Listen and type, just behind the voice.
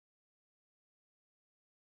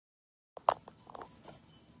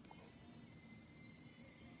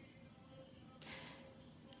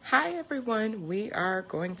Hi, everyone. We are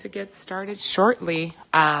going to get started shortly.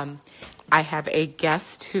 I have a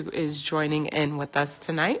guest who is joining in with us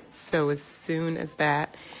tonight. So as soon as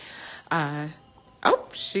that,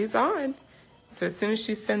 she's on. So as soon as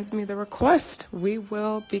she sends me the request, we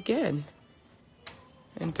will begin.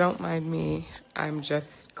 And don't mind me, I'm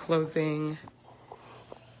just closing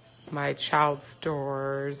my child's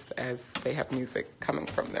doors as they have music coming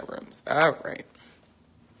from their rooms. All right.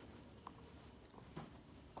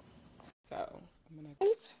 So I'm going to...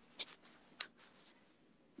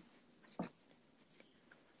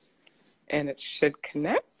 And it should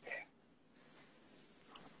connect.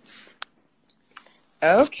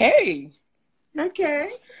 Okay.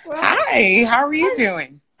 Okay. Well, hi, how are you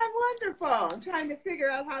doing? I'm wonderful. I'm trying to figure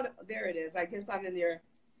out how to. There it is. I guess I'm in your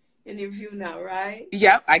view now, right?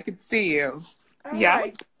 Yep, I can see you. All yep.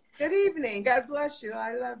 right. Good evening. God bless you.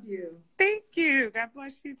 I love you. Thank you. God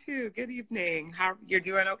bless you too. Good evening. How you're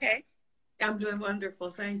doing? Okay. I'm doing wonderful.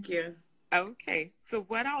 Thank you. Okay. So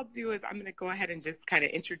what I'll do is I'm going to go ahead and just kind of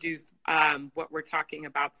introduce what we're talking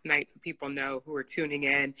about tonight, so people know who are tuning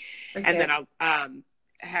in, Okay. and then I'll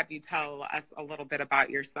have you tell us a little bit about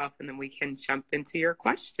yourself, and then we can jump into your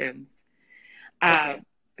questions. Okay.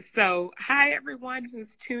 So, hi everyone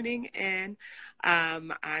who's tuning in.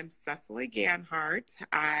 I'm Cecily Ganhart.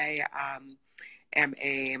 I am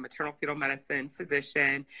a maternal fetal medicine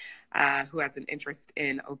physician who has an interest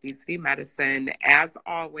in obesity medicine. As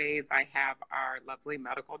always, I have our lovely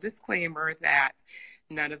medical disclaimer that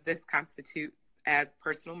none of this constitutes as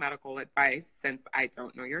personal medical advice, since I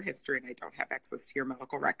don't know your history and I don't have access to your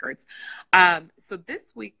medical records. So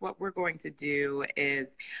this week, what we're going to do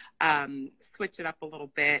is switch it up a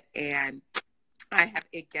little bit, and I have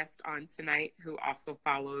a guest on tonight who also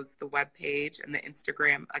follows the webpage and the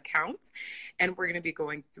Instagram account. And we're going to be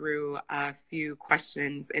going through a few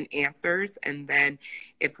questions and answers. And then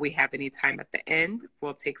if we have any time at the end,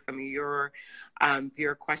 we'll take some of your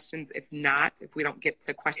viewer questions. If not, if we don't get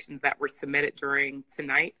to questions that were submitted during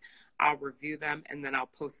tonight, I'll review them and then I'll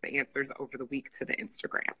post the answers over the week to the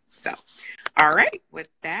Instagram. So, all right, with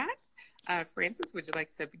that, Frances, would you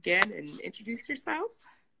like to begin and introduce yourself?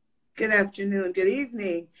 Good afternoon. Good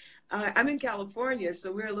evening. I'm in California, so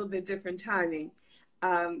we're a little bit different timing.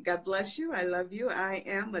 God bless you. I love you. I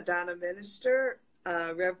am Madonna Minister,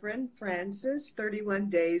 Reverend Frances 31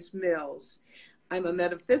 Days Mills. I'm a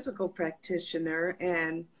metaphysical practitioner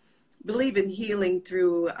and believe in healing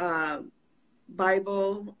through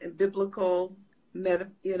Bible and biblical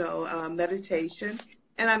meditation.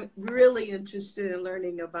 And I'm really interested in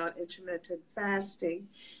learning about intermittent fasting.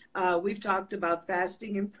 We've talked about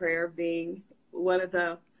fasting and prayer being one of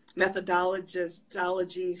the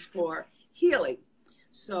methodologies for healing.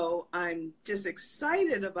 So I'm just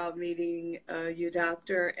excited about meeting you,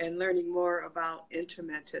 doctor, and learning more about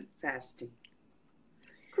intermittent fasting.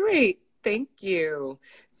 Great. Thank you.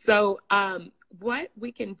 So what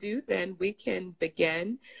we can do then, we can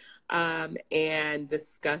begin and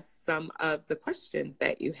discuss some of the questions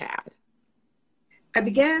that you had. I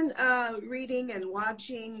began reading and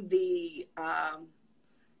watching the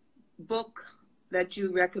book that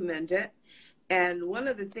you recommended. And one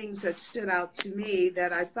of the things that stood out to me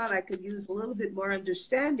that I thought I could use a little bit more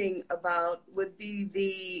understanding about would be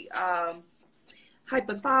the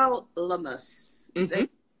hypothalamus. Mm-hmm.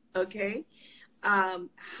 Okay.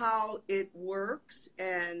 How it works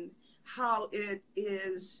and how it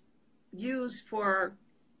is used for,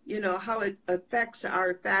 how it affects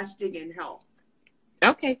our fasting and health.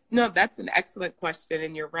 Okay. No, that's an excellent question.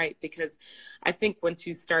 And you're right, because I think once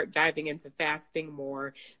you start diving into fasting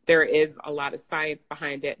more, there is a lot of science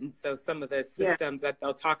behind it. And so some of the systems that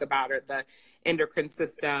they'll talk about are the endocrine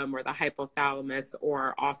system or the hypothalamus,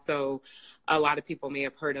 or also a lot of people may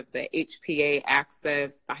have heard of the HPA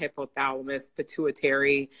axis, the hypothalamus,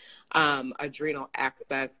 pituitary, adrenal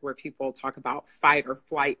axis, where people talk about fight or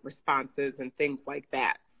flight responses and things like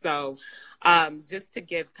that. So just to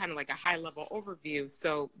give kind of like a high level overview,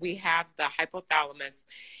 so we have the hypothalamus,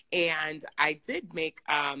 and I did make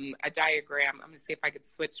a diagram. I'm going to see if I could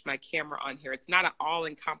switch my camera on here. It's not an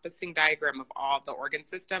all-encompassing diagram of all the organ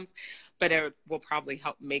systems, but it will probably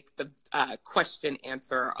help make the question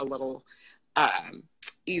answer a little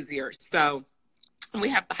easier. So we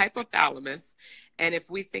have the hypothalamus, and if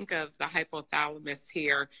we think of the hypothalamus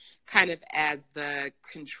here kind of as the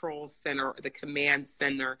control center or the command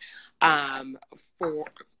center and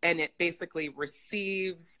it basically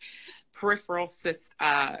receives peripheral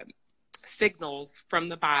signals from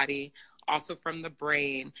the body, also from the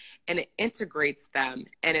brain, and it integrates them,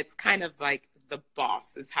 and it's kind of like the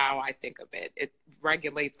boss, is how I think of it. It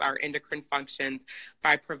regulates our endocrine functions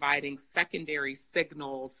by providing secondary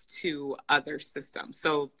signals to other systems.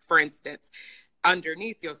 So, for instance,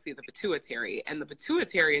 underneath you'll see the pituitary, and the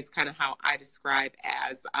pituitary is kind of how I describe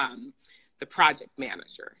as the project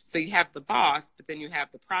manager. So you have the boss, but then you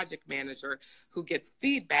have the project manager who gets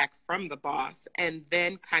feedback from the boss and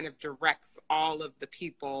then kind of directs all of the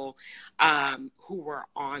people who were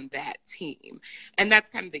on that team. And that's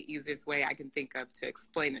kind of the easiest way I can think of to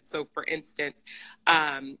explain it. So for instance,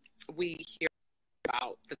 we hear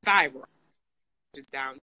about the thyroid, which is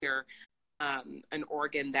down here, an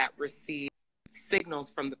organ that receives signals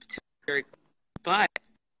from the pituitary, but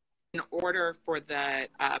in order for the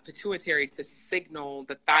pituitary to signal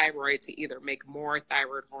the thyroid to either make more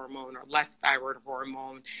thyroid hormone or less thyroid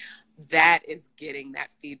hormone, that is getting that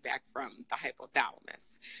feedback from the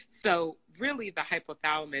hypothalamus. So really the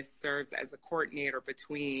hypothalamus serves as a coordinator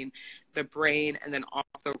between the brain and then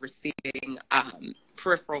also receiving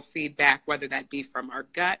peripheral feedback, whether that be from our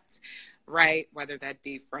gut, right? Whether that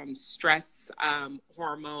be from stress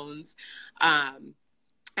hormones,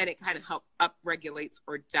 and it kind of up-regulates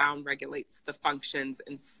or down-regulates the functions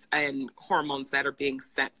and hormones that are being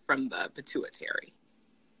sent from the pituitary.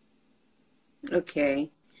 Okay.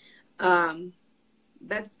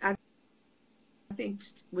 That I think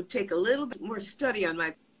would take a little bit more study on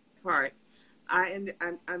my part. I'm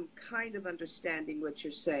kind of understanding what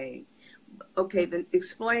you're saying. Okay, then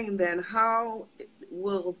explain then, how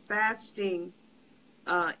will fasting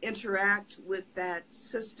interact with that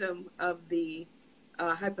system of the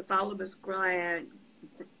hypothalamus gland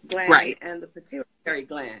Right. and the pituitary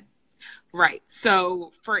gland? Right.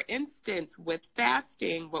 So, for instance, with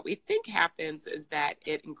fasting, what we think happens is that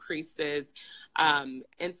it increases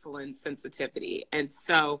insulin sensitivity. And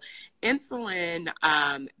so, insulin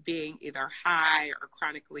being either high or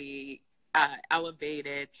chronically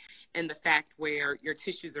elevated, and the fact where your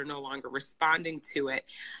tissues are no longer responding to it,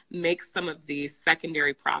 makes some of these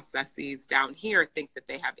secondary processes down here think that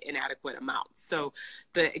they have inadequate amounts. So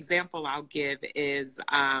the example I'll give is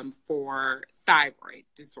for thyroid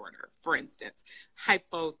disorder, for instance,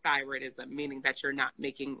 hypothyroidism, meaning that you're not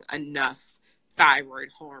making enough thyroid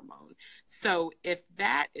hormone. So if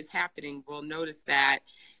that is happening, we'll notice that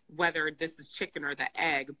whether this is chicken or the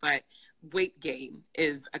egg, but weight gain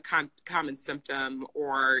is a common symptom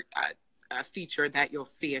or a feature that you'll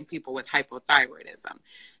see in people with hypothyroidism.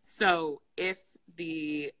 So if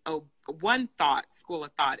the school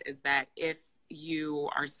of thought is that if you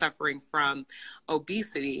are suffering from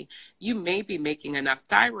obesity, you may be making enough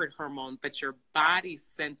thyroid hormone, but your body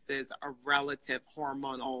senses a relative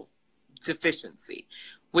hormonal deficiency,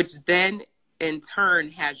 which then in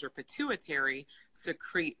turn has your pituitary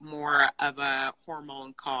secrete more of a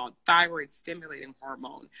hormone called thyroid stimulating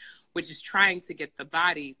hormone, which is trying to get the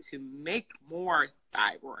body to make more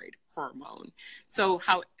thyroid hormone. So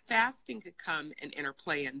how fasting could come and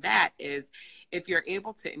interplay in that is if you're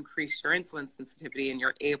able to increase your insulin sensitivity and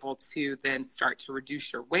you're able to then start to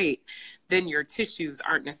reduce your weight, then your tissues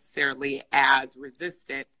aren't necessarily as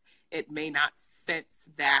resistant. It may not sense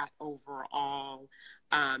that overall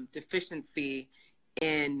deficiency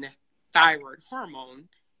in thyroid hormone,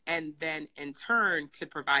 and then in turn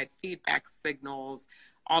could provide feedback signals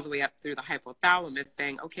all the way up through the hypothalamus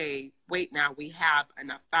saying, okay, wait, now we have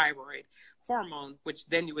enough thyroid hormone, which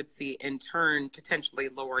then you would see in turn potentially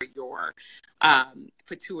lower your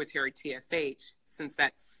pituitary TSH, since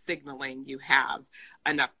that's signaling you have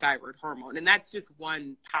enough thyroid hormone. And that's just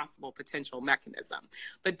one possible potential mechanism.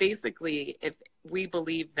 But basically, if we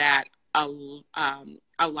believe that a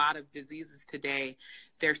lot of diseases today,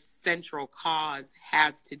 their central cause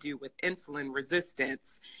has to do with insulin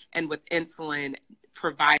resistance, and with insulin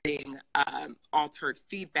providing altered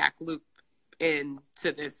feedback loop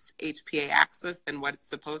into this HPA axis than what it's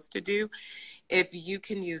supposed to do. If you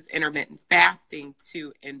can use intermittent fasting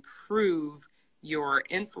to improve your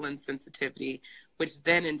insulin sensitivity, which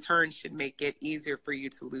then in turn should make it easier for you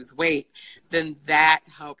to lose weight, then that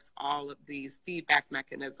helps all of these feedback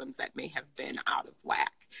mechanisms that may have been out of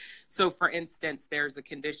whack. So for instance, there's a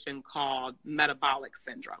condition called metabolic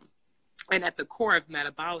syndrome. And at the core of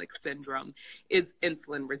metabolic syndrome is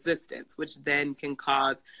insulin resistance, which then can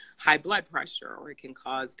cause high blood pressure, or it can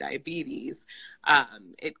cause diabetes.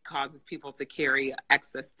 It causes people to carry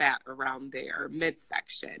excess fat around their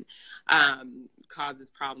midsection,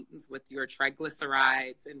 causes problems with your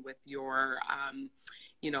triglycerides and with your,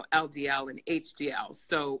 LDL and HDL.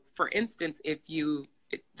 So for instance,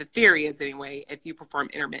 the theory is anyway, if you perform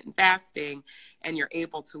intermittent fasting and you're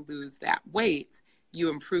able to lose that weight, you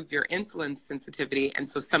improve your insulin sensitivity. And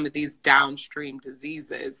so some of these downstream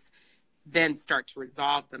diseases then start to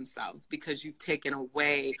resolve themselves because you've taken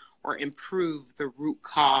away or improved the root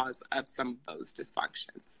cause of some of those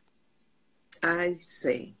dysfunctions. I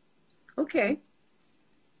see. Okay.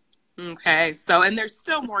 Okay. So, and there's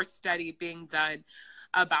still more study being done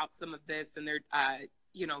about some of this, and they're,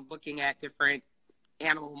 looking at different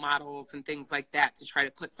animal models and things like that to try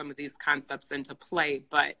to put some of these concepts into play.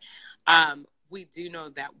 But we do know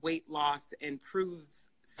that weight loss improves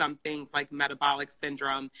some things like metabolic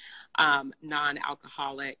syndrome,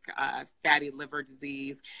 non-alcoholic fatty liver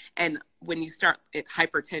disease, and when you start at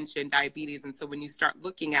hypertension, diabetes. And so when you start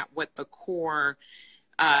looking at what the core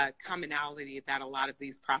commonality that a lot of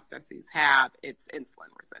these processes have, it's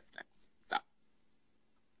insulin resistance. So.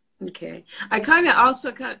 Okay. I kind of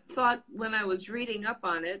also thought when I was reading up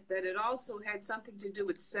on it that it also had something to do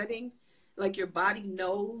with setting, like your body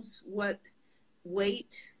knows what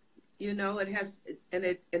weight, it has, and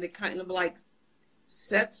it kind of like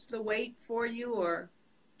sets the weight for you, or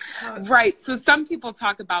how? Right. So some people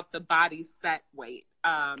talk about the body set weight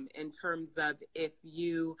in terms of if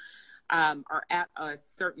you are at a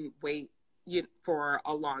certain weight for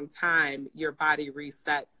a long time, your body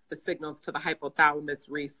resets, the signals to the hypothalamus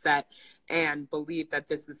reset, and believe that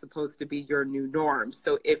this is supposed to be your new norm.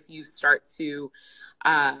 So if you start to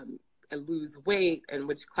lose weight, and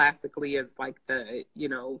which classically is like the,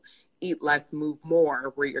 eat less, move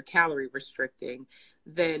more, where you're calorie restricting,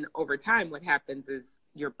 then over time, what happens is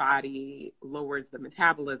your body lowers the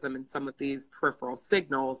metabolism and some of these peripheral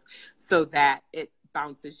signals so that it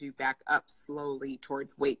bounces you back up slowly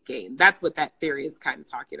towards weight gain. That's what that theory is kind of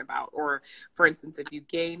talking about. Or for instance, if you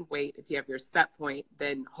gain weight, if you have your set point,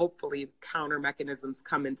 then hopefully counter mechanisms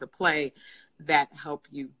come into play that help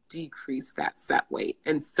you decrease that set weight.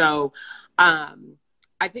 And so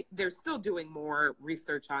I think they're still doing more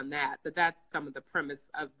research on that, but that's some of the premise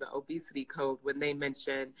of the obesity code when they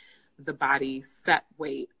mention the body set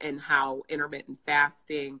weight and how intermittent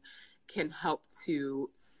fasting can help to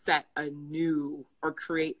set a new or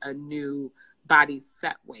create a new body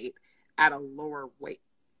set weight at a lower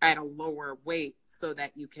weight so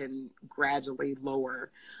that you can gradually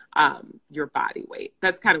lower your body weight.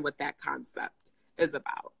 That's kind of what that concept is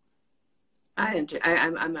about.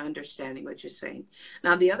 I'm understanding what you're saying.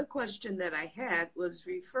 Now, the other question that I had was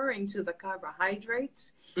referring to the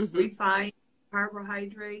carbohydrates, refined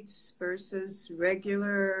carbohydrates versus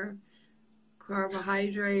regular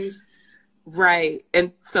carbohydrates. Right.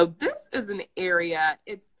 And so this is an area,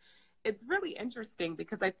 it's really interesting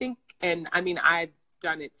because I think, and I mean, I've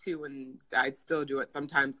done it too, and I still do it.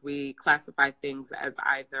 Sometimes we classify things as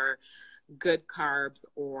either good carbs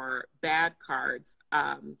or bad carbs.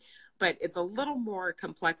 But it's a little more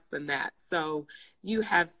complex than that. So you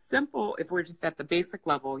have simple, if we're just at the basic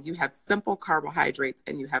level, you have simple carbohydrates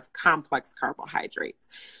and you have complex carbohydrates.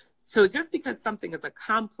 So just because something is a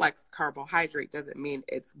complex carbohydrate doesn't mean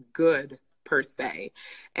it's good per se.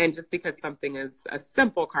 And just because something is a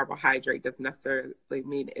simple carbohydrate doesn't necessarily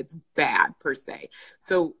mean it's bad per se.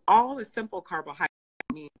 So all a simple carbohydrate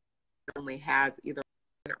means only has either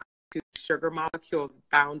two sugar molecules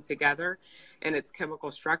bound together in its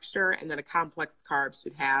chemical structure, and then a complex carb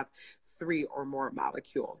should have 3 or more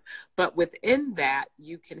molecules. But within that,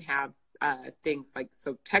 you can have things like,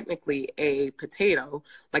 so technically a potato,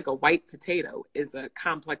 like a white potato, is a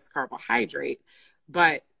complex carbohydrate,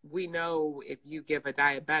 but we know if you give a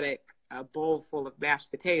diabetic a bowl full of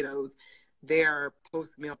mashed potatoes, their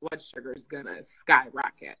post-meal blood sugar is going to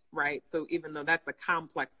skyrocket, right? So even though that's a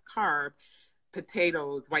complex carb,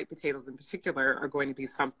 potatoes, white potatoes in particular, are going to be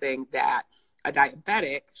something that a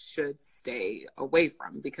diabetic should stay away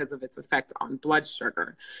from because of its effect on blood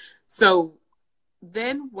sugar. So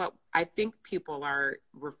then what I think people are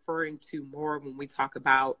referring to more when we talk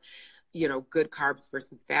about, good carbs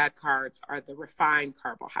versus bad carbs are the refined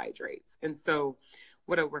carbohydrates. And so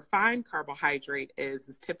what a refined carbohydrate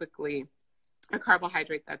is typically a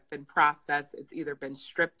carbohydrate that's been processed. It's either been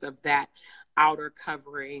stripped of that outer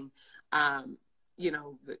covering,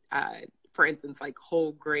 for instance, like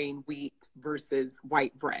whole grain wheat versus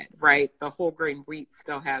white bread, right? The whole grain wheat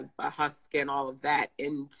still has the husk and all of that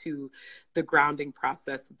into the grounding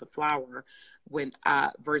process of the flour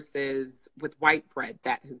versus with white bread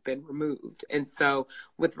that has been removed. And so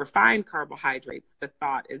with refined carbohydrates, the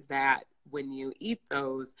thought is that when you eat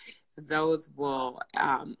those will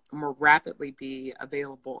more rapidly be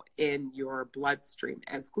available in your bloodstream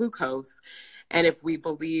as glucose. And if we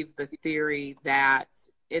believe the theory that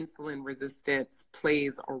insulin resistance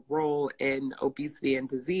plays a role in obesity and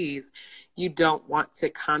disease, you don't want to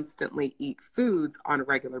constantly eat foods on a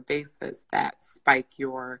regular basis that spike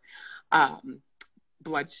your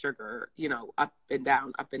blood sugar, up and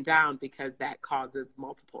down, because that causes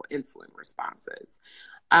multiple insulin responses.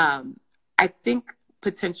 I think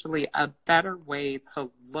potentially a better way to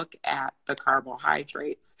look at the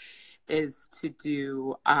carbohydrates is to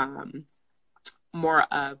do more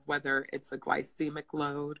of whether it's a glycemic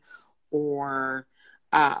load or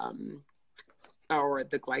the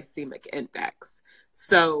glycemic index.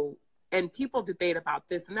 So, and people debate about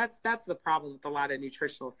this, and that's the problem with a lot of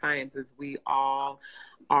nutritional science, is we all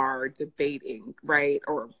are debating, right?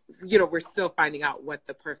 Or, we're still finding out what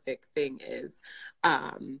the perfect thing is.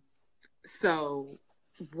 So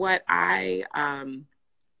what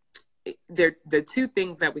the two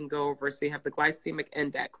things that we can go over. So you have the glycemic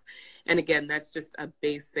index, and again, that's just a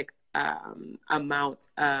basic amount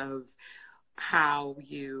of how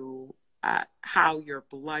your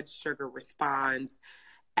blood sugar responds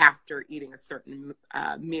after eating a certain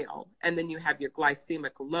meal. And then you have your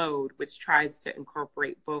glycemic load, which tries to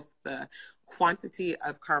incorporate both the quantity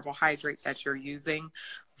of carbohydrate that you're using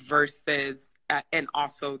versus and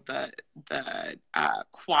also the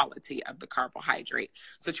quality of the carbohydrate.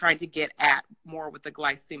 So trying to get at more with the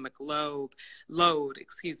glycemic load,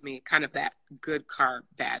 kind of that good carb,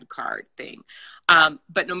 bad carb thing.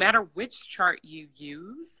 But no matter which chart you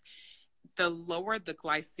use, the lower the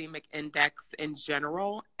glycemic index in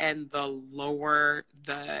general and the lower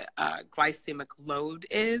the glycemic load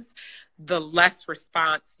is, the less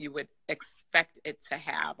response you would expect it to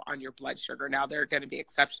have on your blood sugar. Now, there are going to be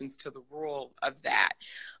exceptions to the rule of that,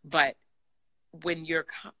 but when you're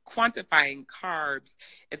quantifying carbs,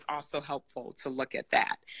 it's also helpful to look at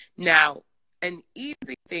that. Now, an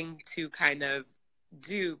easy thing to kind of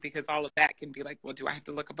do, because all of that can be like, well, do I have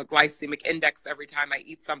to look up a glycemic index every time I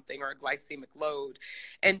eat something, or a glycemic load?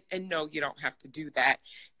 And no, you don't have to do that.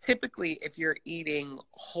 Typically, if you're eating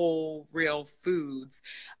whole, real foods,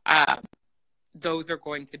 those are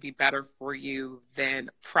going to be better for you than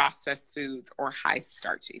processed foods or high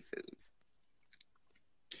starchy foods.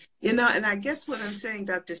 And I guess what I'm saying,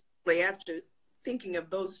 Dr. Sibley, after thinking of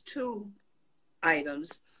those two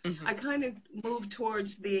items, mm-hmm. I kind of move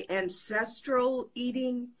towards the ancestral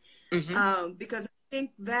eating, mm-hmm. Because I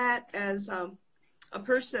think that as a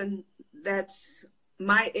person that's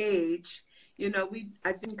my age,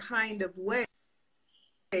 I've been kind of way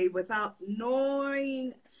without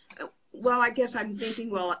knowing. Well, I guess I'm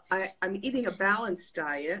thinking, I'm eating a balanced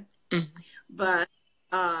diet, mm-hmm. but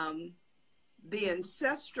the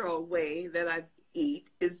ancestral way that I eat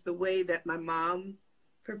is the way that my mom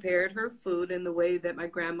prepared her food and the way that my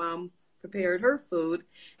grandmom prepared her food.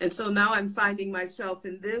 And so now I'm finding myself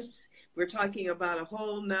in this. We're talking about a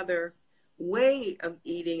whole nother way of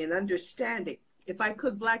eating and understanding. If I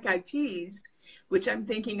cook black-eyed peas, which I'm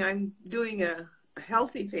thinking I'm doing a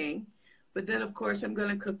healthy thing, but then of course I'm going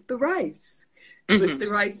to cook the rice, mm-hmm. with the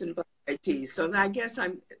rice and black-eyed peas. So I guess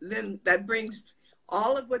then that brings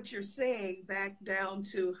all of what you're saying back down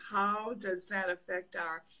to how does that affect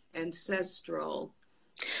our ancestral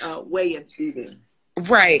way of eating.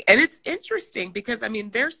 Right. And it's interesting because,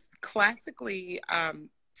 there's classically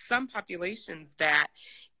some populations that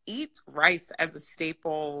eat rice as a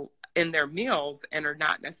staple in their meals and are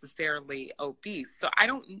not necessarily obese. So I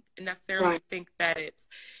don't necessarily think that it's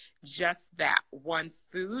just that one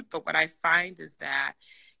food. But what I find is that,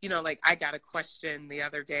 I got a question the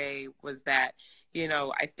other day was that,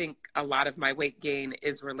 I think a lot of my weight gain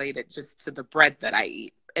is related just to the bread that I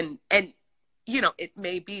eat. And it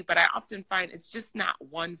may be, but I often find it's just not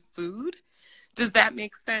one food. Does that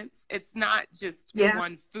make sense? It's not just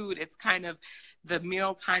one food. It's kind of the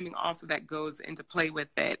meal timing also that goes into play with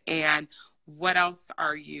it. And what else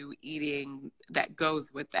are you eating that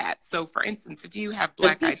goes with that? So for instance, if you have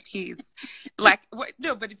black-eyed peas, but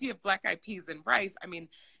if you have black-eyed peas and rice,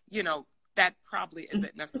 that probably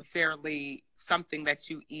isn't necessarily something that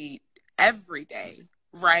you eat every day,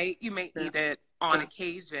 right? You may eat it on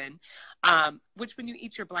occasion, which when you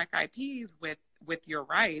eat your black-eyed peas with your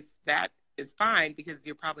rice, that is fine because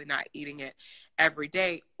you're probably not eating it every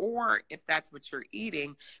day. Or if that's what you're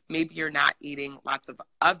eating, maybe you're not eating lots of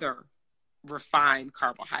other refined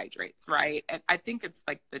carbohydrates, right? And I think it's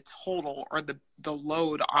like the total or the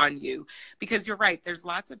load on you, because you're right, there's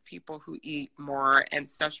lots of people who eat more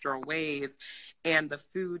ancestral ways and the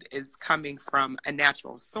food is coming from a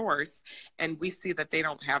natural source and we see that they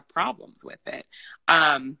don't have problems with it.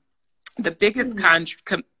 The biggest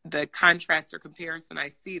the contrast or comparison I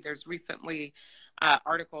see, there's recently an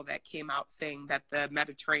article that came out saying that the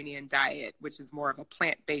Mediterranean diet, which is more of a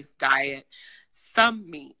plant-based diet, some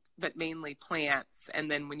meat, mainly plants. And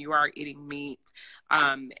then when you are eating meat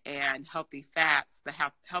and healthy fats, the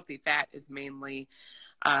healthy fat is mainly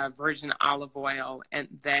virgin olive oil, and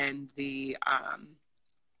then the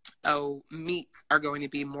meats are going to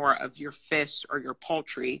be more of your fish or your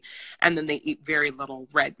poultry, and then they eat very little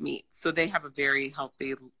red meat. So they have a very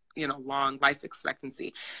healthy, long life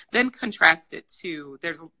expectancy. Then contrast it to,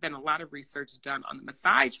 there's been a lot of research done on the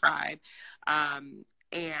Maasai tribe,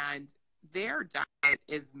 and their diet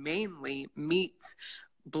is mainly meat,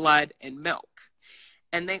 blood, and milk.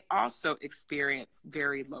 And they also experience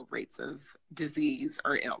very low rates of disease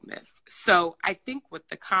or illness. So I think what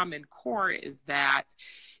the common core is that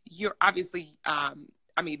you're obviously,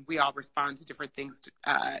 we all respond to different things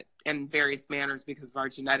in various manners because of our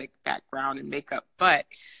genetic background and makeup. But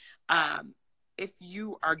if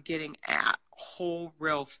you are getting at whole,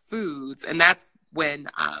 real foods, and that's when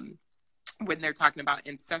they're talking about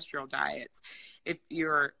ancestral diets, if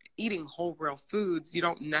you're eating whole, real foods, you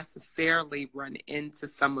don't necessarily run into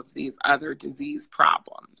some of these other disease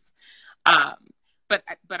problems. But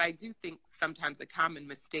I do think sometimes a common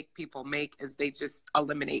mistake people make is they just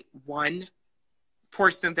eliminate one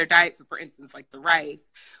portion of their diet. So for instance, like the rice,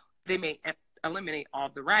 they may eliminate all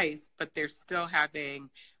the rice, but they're still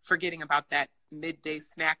forgetting about that midday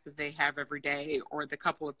snack that they have every day, or the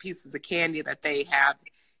couple of pieces of candy that they have,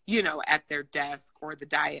 at their desk, or the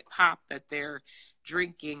diet pop that they're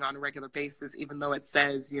drinking on a regular basis, even though it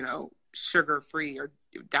says, sugar-free or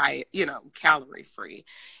diet, calorie-free.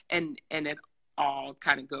 And it all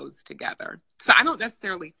kind of goes together. So I don't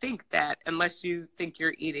necessarily think that, unless you think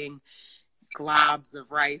you're eating globs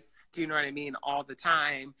of rice, do you know what I mean, all the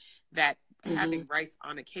time, that having rice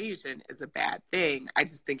on occasion is a bad thing. I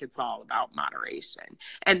just think it's all about moderation.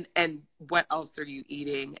 And what else are you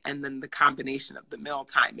eating? And then the combination of the meal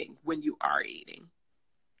timing when you are eating.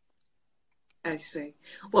 I see.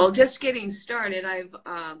 Well, just getting started, I've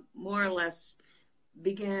more or less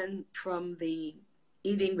began from the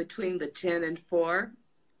eating between the 10 and 4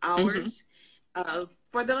 hours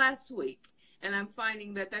for the last week. And I'm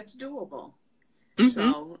finding that that's doable.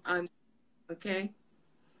 So I'm okay.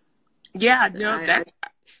 Yeah, no,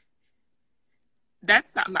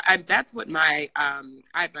 that's what my I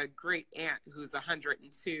have a great aunt who's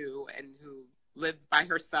 102 and who lives by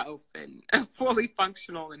herself and fully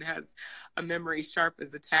functional and has a memory sharp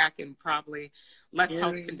as a tack and probably less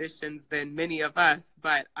health conditions than many of us.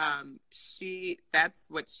 But that's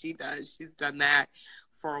what she does. She's done that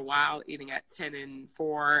for a while, eating at 10 and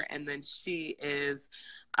 4, and then she is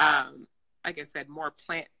like I said, more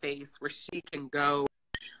plant-based, where she can go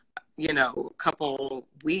a couple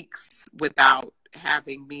weeks without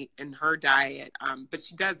having meat in her diet. But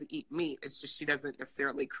she does eat meat. It's just she doesn't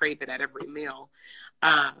necessarily crave it at every meal.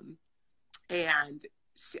 And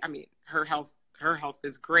her health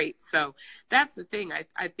is great. So that's the thing.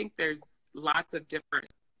 I think there's lots of different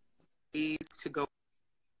ways to go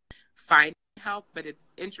find health, but it's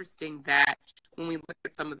interesting that when we look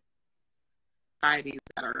at some of the societies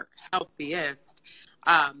that are healthiest,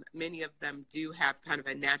 many of them do have kind of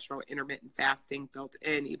a natural intermittent fasting built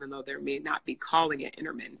in, even though they may not be calling it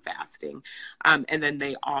intermittent fasting. And then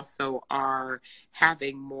they also are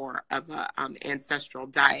having more of a ancestral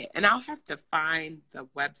diet. And I'll have to find the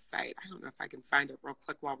website. I don't know if I can find it real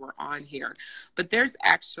quick while we're on here. But there's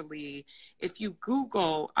actually, if you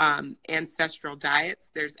Google ancestral diets,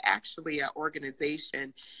 there's actually an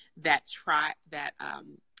organization that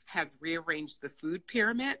has rearranged the food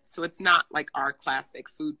pyramid. So it's not like our classic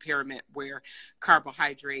food pyramid where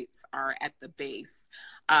carbohydrates are at the base.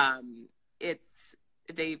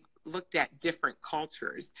 They've looked at different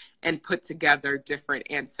cultures and put together different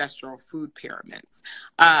ancestral food pyramids.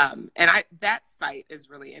 And that site is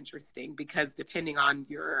really interesting because depending on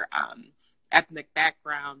your ethnic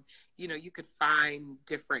background, you could find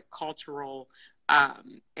different cultural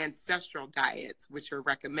ancestral diets which are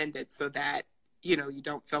recommended, so that you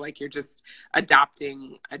don't feel like you're just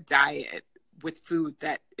adopting a diet with food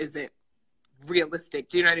that isn't realistic.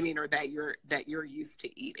 Do you know what I mean? Or that you're used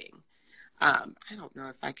to eating. I don't know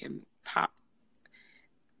if I can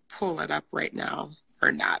pull it up right now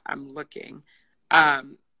or not. I'm looking.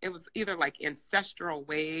 It was either like ancestral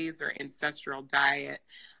ways or ancestral diet.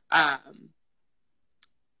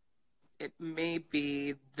 It may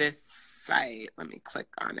be this site. Let me click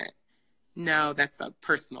on it. No, that's a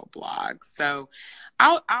personal blog. So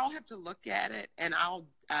I'll have to look at it, and I'll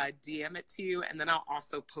DM it to you, and then I'll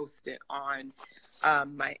also post it on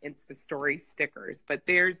my Insta story stickers. But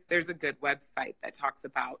there's a good website that talks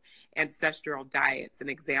about ancestral diets and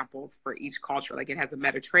examples for each culture. Like, it has a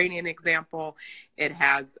Mediterranean example, it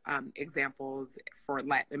has examples for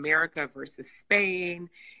Latin America versus Spain.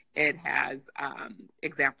 It has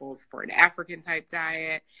examples for an African type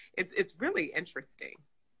diet. It's really interesting.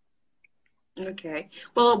 Okay.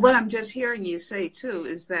 Well, what I'm just hearing you say too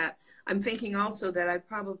is that I'm thinking also that I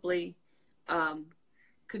probably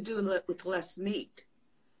could do it with less meat.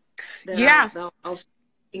 That Yeah. I'll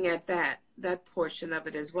looking at that portion of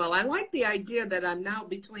it as well. I like the idea that I'm now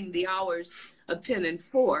between the hours of 10 and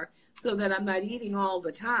 4, so that I'm not eating all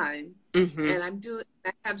the time, and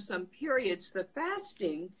I have some periods. The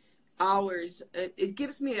fasting hours, it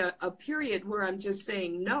gives me a period where I'm just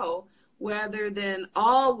saying no, rather than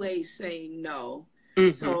always saying no.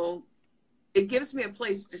 So it gives me a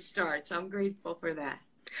place to start. So I'm grateful for that.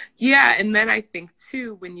 Yeah. And then I think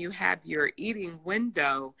too, when you have your eating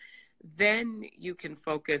window, then you can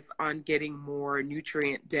focus on getting more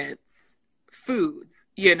nutrient dense foods,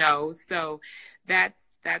 so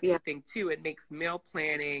that's the thing too. It makes meal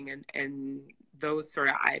planning and those sort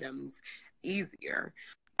of items easier.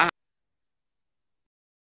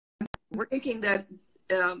 We're thinking that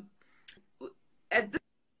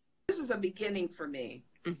this is a beginning for me.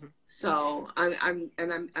 So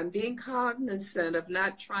I'm being cognizant of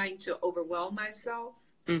not trying to overwhelm myself.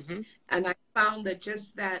 And I found that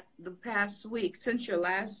just that the past week, since your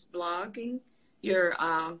last blogging,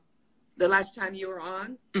 the last time you were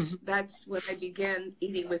on, that's when I began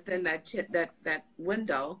eating within that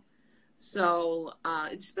window. So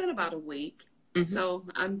it's been about a week. So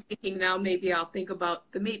I'm thinking now maybe I'll think about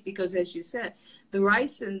the meat, because as you said, the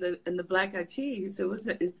rice and the black eyed peas,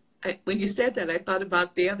 when you said that, I thought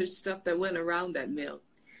about the other stuff that went around that meal.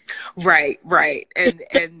 Right. And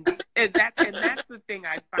that's the thing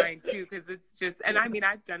I find too, because it's just, and I mean,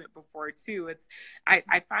 I've done it before too.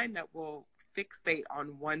 I find that we'll fixate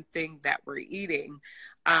on one thing that we're eating.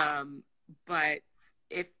 But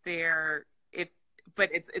it's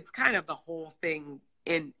kind of the whole thing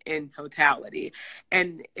in totality.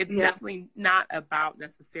 And it's definitely not about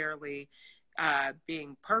necessarily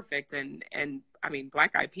being perfect. And I mean,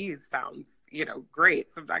 black eyed peas sounds,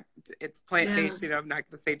 great. So it's plant-based, I'm not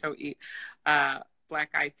going to say don't eat black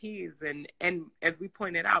eyed peas. And as we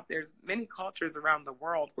pointed out, there's many cultures around the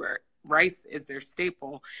world where rice is their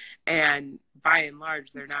staple, and by and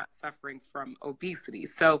large, they're not suffering from obesity.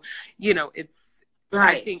 So, it's,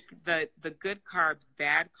 I think the good carbs,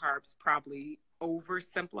 bad carbs probably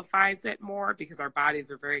oversimplifies it more, because our bodies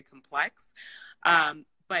are very complex.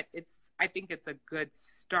 But I think it's a good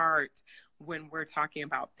start when we're talking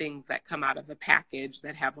about things that come out of a package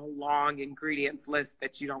that have a long ingredients list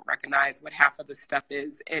that you don't recognize what half of the stuff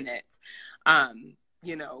is in it.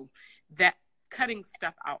 That cutting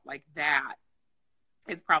stuff out like that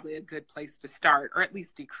is probably a good place to start, or at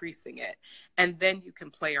least decreasing it. And then you can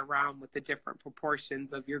play around with the different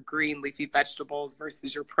proportions of your green leafy vegetables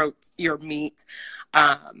versus your meat,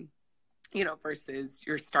 versus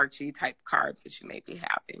your starchy type carbs that you may be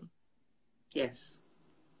having. Yes.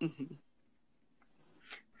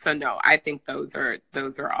 So no, I think those are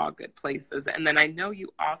all good places. And then I know you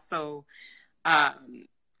also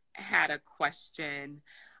had a question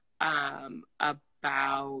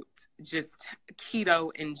about just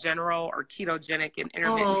keto in general, or ketogenic and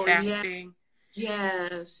intermittent fasting.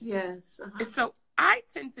 Yes. So I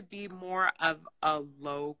tend to be more of a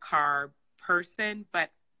low carb person,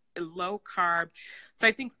 but low carb. So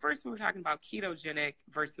I think first when we're talking about ketogenic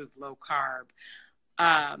versus low carb,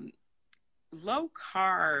 low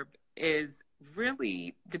carb is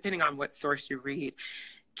really, depending on what source you read,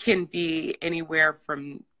 can be anywhere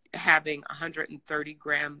from having 130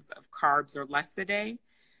 grams of carbs or less a day.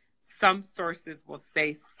 Some sources will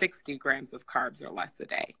say 60 grams of carbs or less a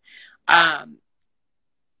day.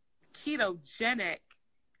 Ketogenic,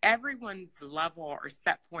 everyone's level or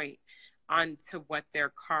set point onto what their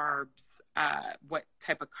carbs, what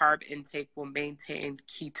type of carb intake will maintain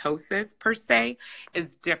ketosis per se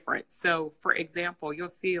is different. So for example, you'll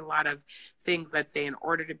see a lot of things that say in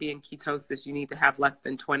order to be in ketosis, you need to have less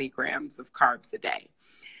than 20 grams of carbs a day.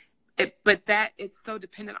 But that it's so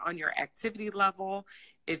dependent on your activity level.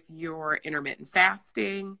 If you're intermittent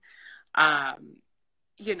fasting,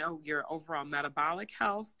 your overall metabolic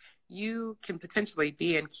health, you can potentially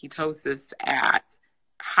be in ketosis at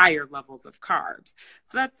higher levels of carbs.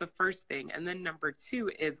 So that's the first thing. And then number two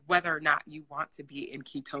is whether or not you want to be in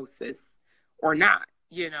ketosis or not.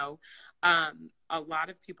 you know. A lot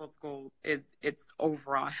of people's goal is its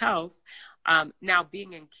overall health. Now,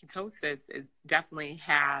 being in ketosis definitely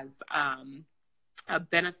has a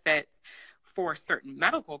benefit for certain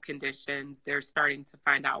medical conditions. They're starting to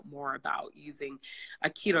find out more about using a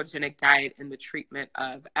ketogenic diet in the treatment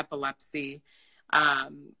of epilepsy. A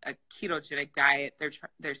ketogenic diet,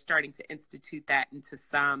 they're starting to institute that into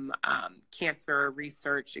some cancer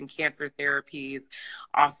research and cancer therapies,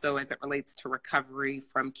 also as it relates to recovery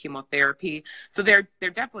from chemotherapy. So there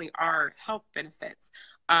definitely are health benefits.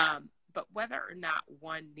 But whether or not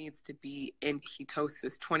one needs to be in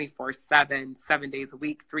ketosis 24/7, 7 days a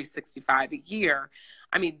week, 365 a year,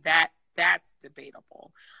 I mean, that's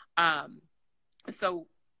debatable. So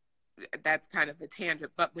that's kind of a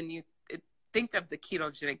tangent. But when you think of the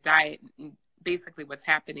ketogenic diet, basically what's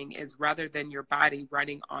happening is rather than your body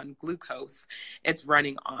running on glucose, it's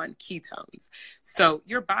running on ketones. So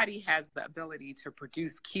your body has the ability to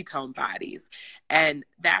produce ketone bodies. And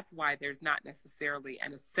that's why there's not necessarily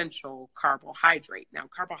an essential carbohydrate. Now,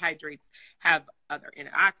 carbohydrates have other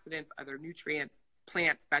antioxidants, other nutrients,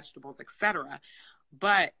 plants, vegetables, etc.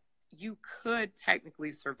 But you could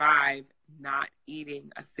technically survive not eating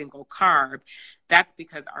a single carb. That's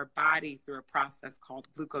because our body, through a process called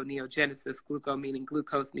gluconeogenesis, gluco meaning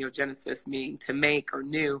glucose, neogenesis meaning to make or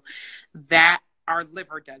new, that our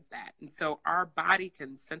liver does that. And so our body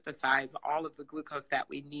can synthesize all of the glucose that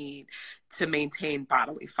we need to maintain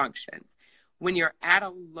bodily functions. When you're at a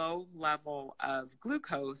low level of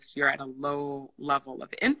glucose, you're at a low level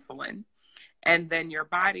of insulin. And then your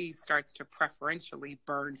body starts to preferentially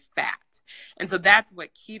burn fat. And so that's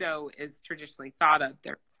what keto is traditionally thought of.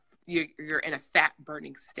 You're in a fat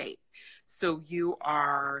burning state. So you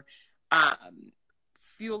are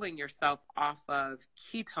fueling yourself off of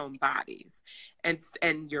ketone bodies, and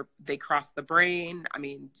they cross the brain. I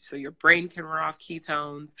mean, so your brain can run off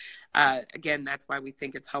ketones. Again, that's why we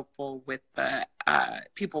think it's helpful with the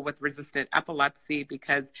people with resistant epilepsy,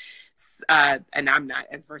 because and I'm not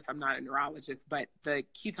a neurologist, but the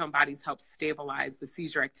ketone bodies help stabilize the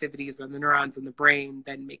seizure activities on the neurons in the brain,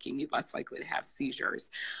 then making you less likely to have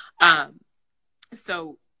seizures.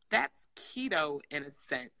 So that's keto in a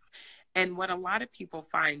sense. And what a lot of people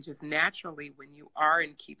find just naturally when you are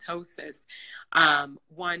in ketosis,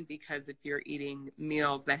 one, because if you're eating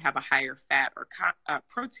meals that have a higher fat or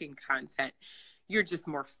protein content, you're just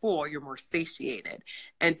more full, you're more satiated.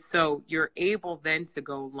 And so you're able then to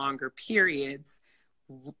go longer periods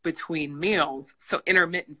between meals. So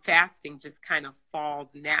intermittent fasting just kind of falls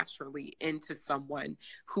naturally into someone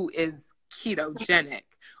who is ketogenic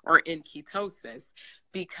or in ketosis,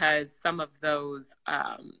 because some of those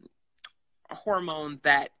hormones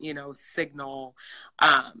that, signal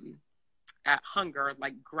at hunger,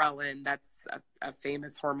 like ghrelin, that's a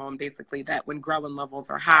famous hormone, basically, that when ghrelin levels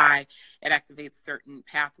are high, it activates certain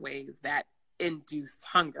pathways that induce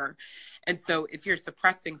hunger. And so if you're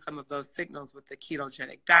suppressing some of those signals with the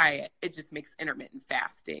ketogenic diet, it just makes intermittent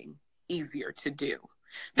fasting easier to do.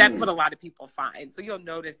 That's what a lot of people find. So you'll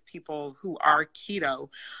notice people who are keto,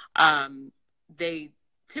 they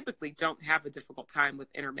typically don't have a difficult time with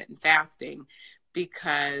intermittent fasting,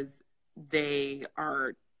 because they're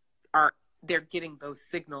getting those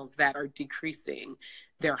signals that are decreasing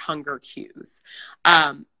their hunger cues.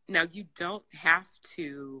 Now, you don't have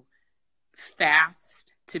to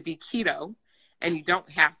fast to be keto, and you don't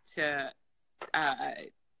have to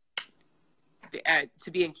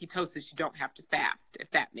be in ketosis. You don't have to fast, if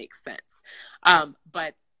that makes sense.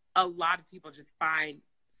 But a lot of people just find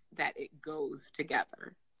that it goes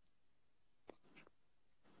together.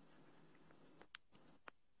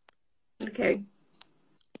 Okay.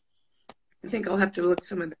 I think I'll have to look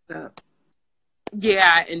some of that up.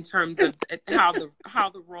 Yeah, in terms of how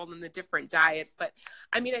the role in the different diets. But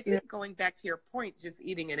I mean, I think going back to your point, just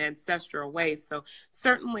eating in ancestral ways. So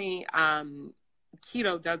certainly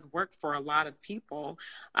keto does work for a lot of people.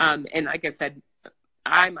 And like I said,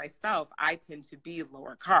 I tend to be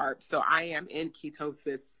lower carb. So I am in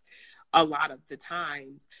ketosis a lot of the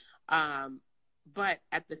times. But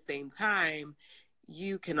at the same time,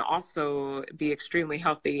 you can also be extremely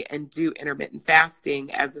healthy and do intermittent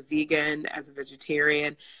fasting as a vegan, as a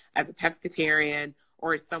vegetarian, as a pescatarian,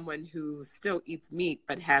 or as someone who still eats meat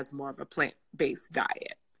but has more of a plant-based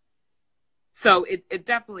diet. So it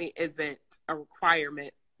definitely isn't a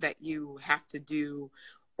requirement that you have to do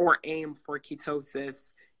or aim for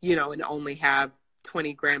ketosis, and only have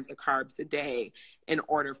 20 grams of carbs a day in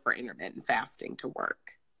order for intermittent fasting to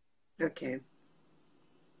work. Okay.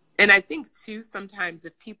 And I think, too, sometimes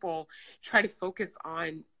if people try to focus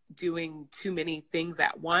on doing too many things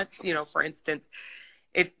at once, for instance,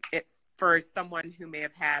 if for someone who may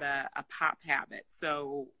have had a pop habit,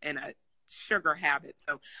 and a sugar habit.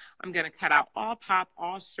 So I'm going to cut out all pop,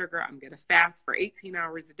 all sugar. I'm going to fast for 18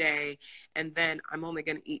 hours a day. And then I'm only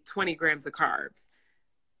going to eat 20 grams of carbs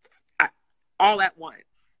all at once.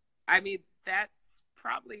 I mean, that's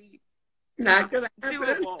probably not gonna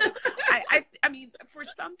doable. I mean, for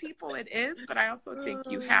some people it is, but I also think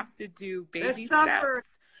you have to do baby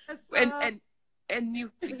steps. And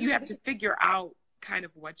you have to figure out kind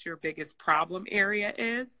of what your biggest problem area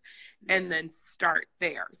is, and then start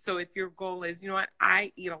there. So if your goal is, you know what,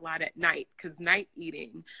 I eat a lot at night, because night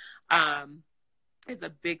eating is a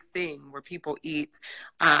big thing where people eat.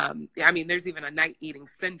 I mean, there's even a night eating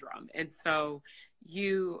syndrome. And so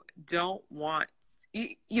you don't want,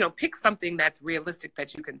 pick something that's realistic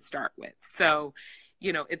that you can start with. So,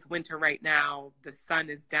 it's winter right now. The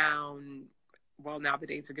sun is down. Well, now the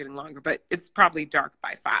days are getting longer, but it's probably dark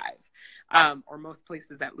by 5, or most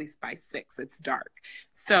places at least by 6, it's dark.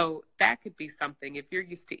 So that could be something. If you're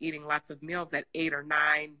used to eating lots of meals at 8 or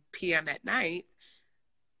 9 p.m. at night,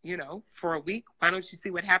 for a week, why don't you see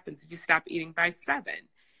what happens if you stop eating by 7?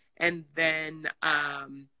 And then,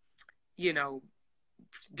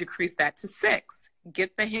 decrease that to 6.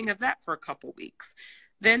 Get the hang of that for a couple weeks.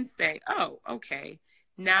 Then say, oh, okay,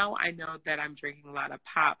 now I know that I'm drinking a lot of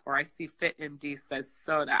pop, or I see FitMD says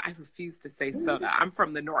soda. I refuse to say soda. I'm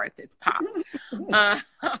from the North. It's pop. But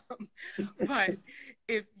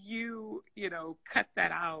if you, cut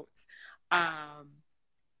that out,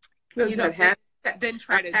 then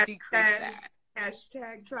try to decrease that.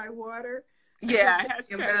 Hashtag try water. Yeah,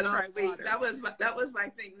 hashtag try water. That was my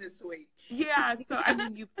thing this week. Yeah, so I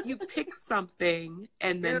mean, you pick something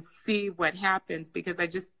and then see what happens, because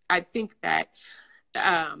I think that,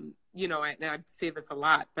 and I say this a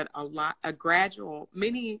lot, but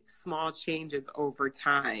many small changes over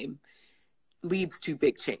time leads to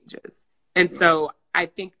big changes. And so I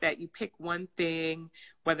think that you pick one thing,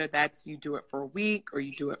 whether that's you do it for a week or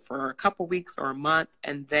you do it for a couple weeks or a month,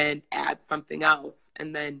 and then add something else.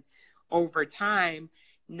 And then over time,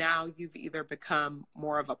 now you've either become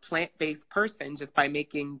more of a plant-based person just by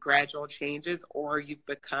making gradual changes, or you've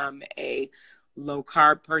become a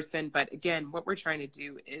low-carb person. But again, what we're trying to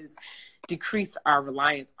do is decrease our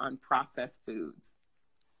reliance on processed foods.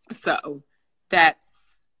 So that's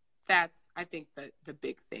I think the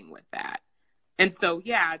big thing with that. And so,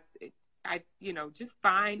 yeah, just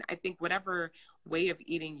find, I think whatever way of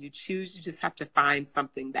eating you choose, you just have to find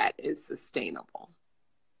something that is sustainable.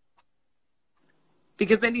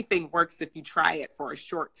 Because anything works if you try it for a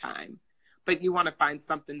short time, but you want to find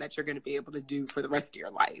something that you're going to be able to do for the rest of your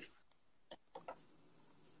life.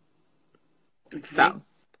 Okay. So,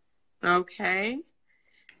 okay.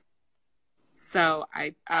 So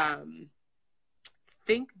I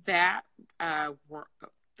think that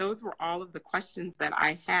those were all of the questions that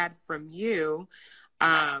I had from you.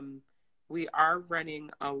 We are running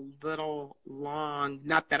a little long,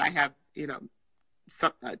 not that I have,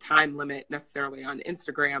 some time limit necessarily on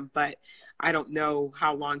Instagram, but I don't know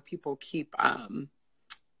how long people keep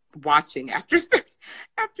watching after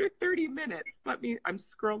 30 minutes. I'm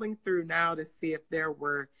scrolling through now to see if there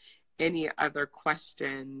were any other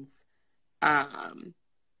questions.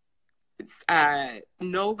 It's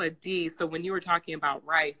Nola D. So when you were talking about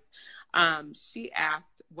rice, she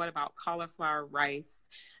asked, what about cauliflower rice?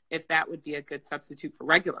 If that would be a good substitute for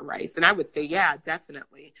regular rice. And I would say, yeah,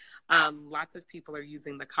 definitely. Lots of people are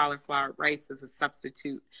using the cauliflower rice as a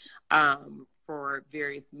substitute for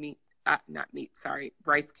various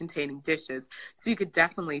rice containing dishes. So you could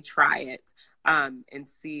definitely try it and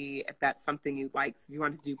see if that's something you like. So if you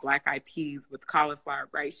want to do black eyed peas with cauliflower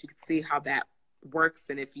rice, you could see how that works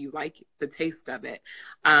and if you like the taste of it.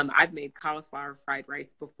 I've made cauliflower fried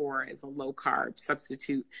rice before as a low carb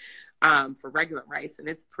substitute for regular rice, and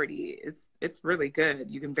it's really good.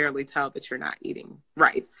 You can barely tell that you're not eating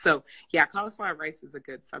rice. So yeah, cauliflower rice is a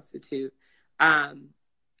good substitute. And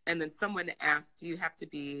then someone asked, do you have to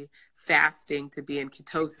be fasting to be in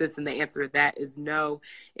ketosis? And the answer to that is no.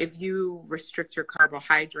 If you restrict your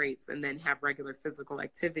carbohydrates and then have regular physical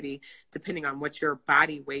activity, depending on what your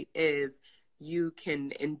body weight is, you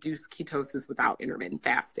can induce ketosis without intermittent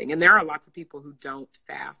fasting. And there are lots of people who don't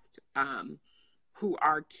fast, who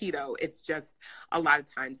are keto. It's just a lot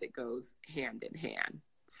of times it goes hand in hand.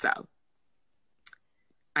 So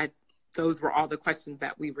those were all the questions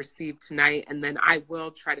that we received tonight. And then I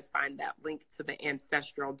will try to find that link to the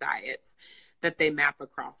ancestral diets that they map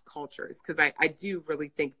across cultures. Because I do really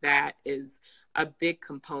think that is a big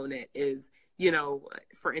component is,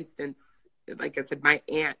 for instance, like I said, my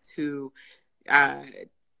aunt who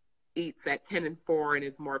eats at 10 and 4 and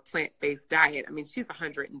is more plant-based diet. I mean, she's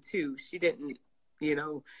 102. She didn't,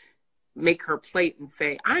 make her plate and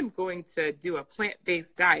say, I'm going to do a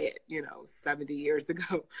plant-based diet, 70 years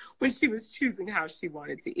ago when she was choosing how she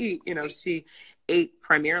wanted to eat. She ate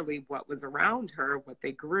primarily what was around her, what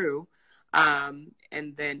they grew, and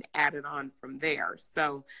then added on from there.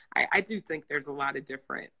 So I do think there's a lot of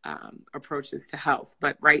different approaches to health.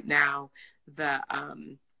 But right now, the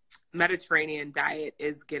Mediterranean diet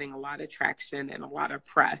is getting a lot of traction and a lot of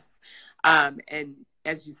press. And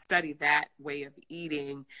as you study that way of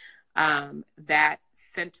eating, that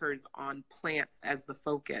centers on plants as the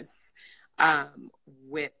focus,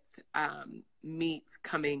 with meat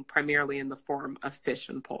coming primarily in the form of fish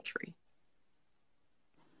and poultry.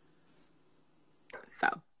 So,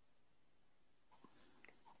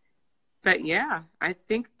 but yeah, I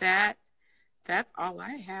think that's all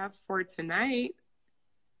I have for tonight.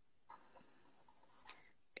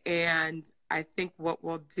 And I think what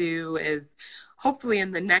we'll do is hopefully in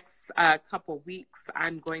the next couple weeks,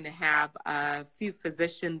 I'm going to have a few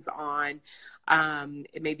physicians on,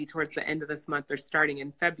 it may be towards the end of this month or starting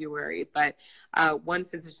in February, but one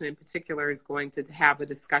physician in particular is going to have a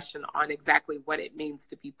discussion on exactly what it means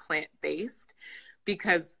to be plant-based,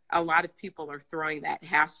 because a lot of people are throwing that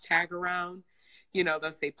hashtag around.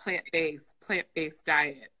 They'll say plant-based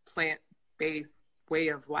diet, plant-based way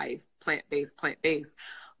of life, plant-based.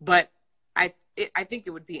 But I think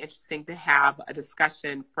it would be interesting to have a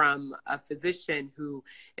discussion from a physician who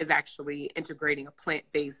is actually integrating a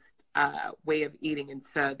plant-based way of eating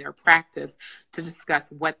into their practice to discuss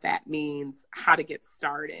what that means, how to get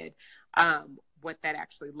started, what that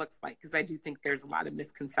actually looks like, because I do think there's a lot of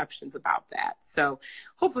misconceptions about that. So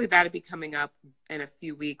hopefully that'll be coming up in a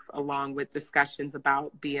few weeks, along with discussions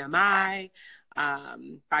about BMI,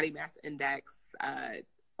 body mass index,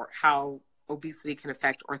 or how obesity can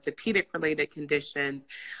affect orthopedic related conditions,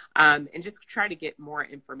 and just try to get more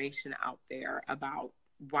information out there about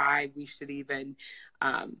why we should even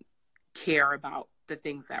care about the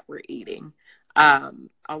things that we're eating,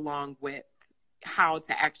 along with how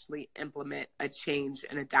to actually implement a change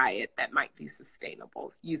in a diet that might be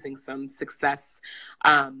sustainable using some success,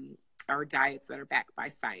 or diets that are backed by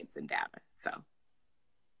science and data. So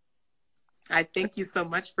I thank you so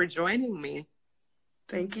much for joining me.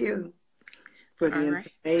 Thank you for the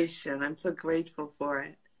information. Right. I'm so grateful for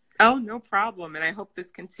it. Oh, no problem. And I hope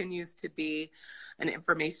this continues to be an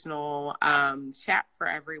informational chat for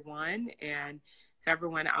everyone, and to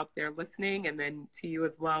everyone out there listening, and then to you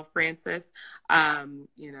as well, Francis.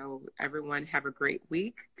 Everyone have a great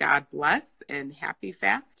week. God bless, and happy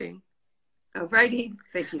fasting. All righty.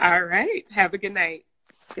 Thank you. All right. Have a good night.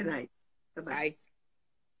 Good night. Bye-bye. Bye.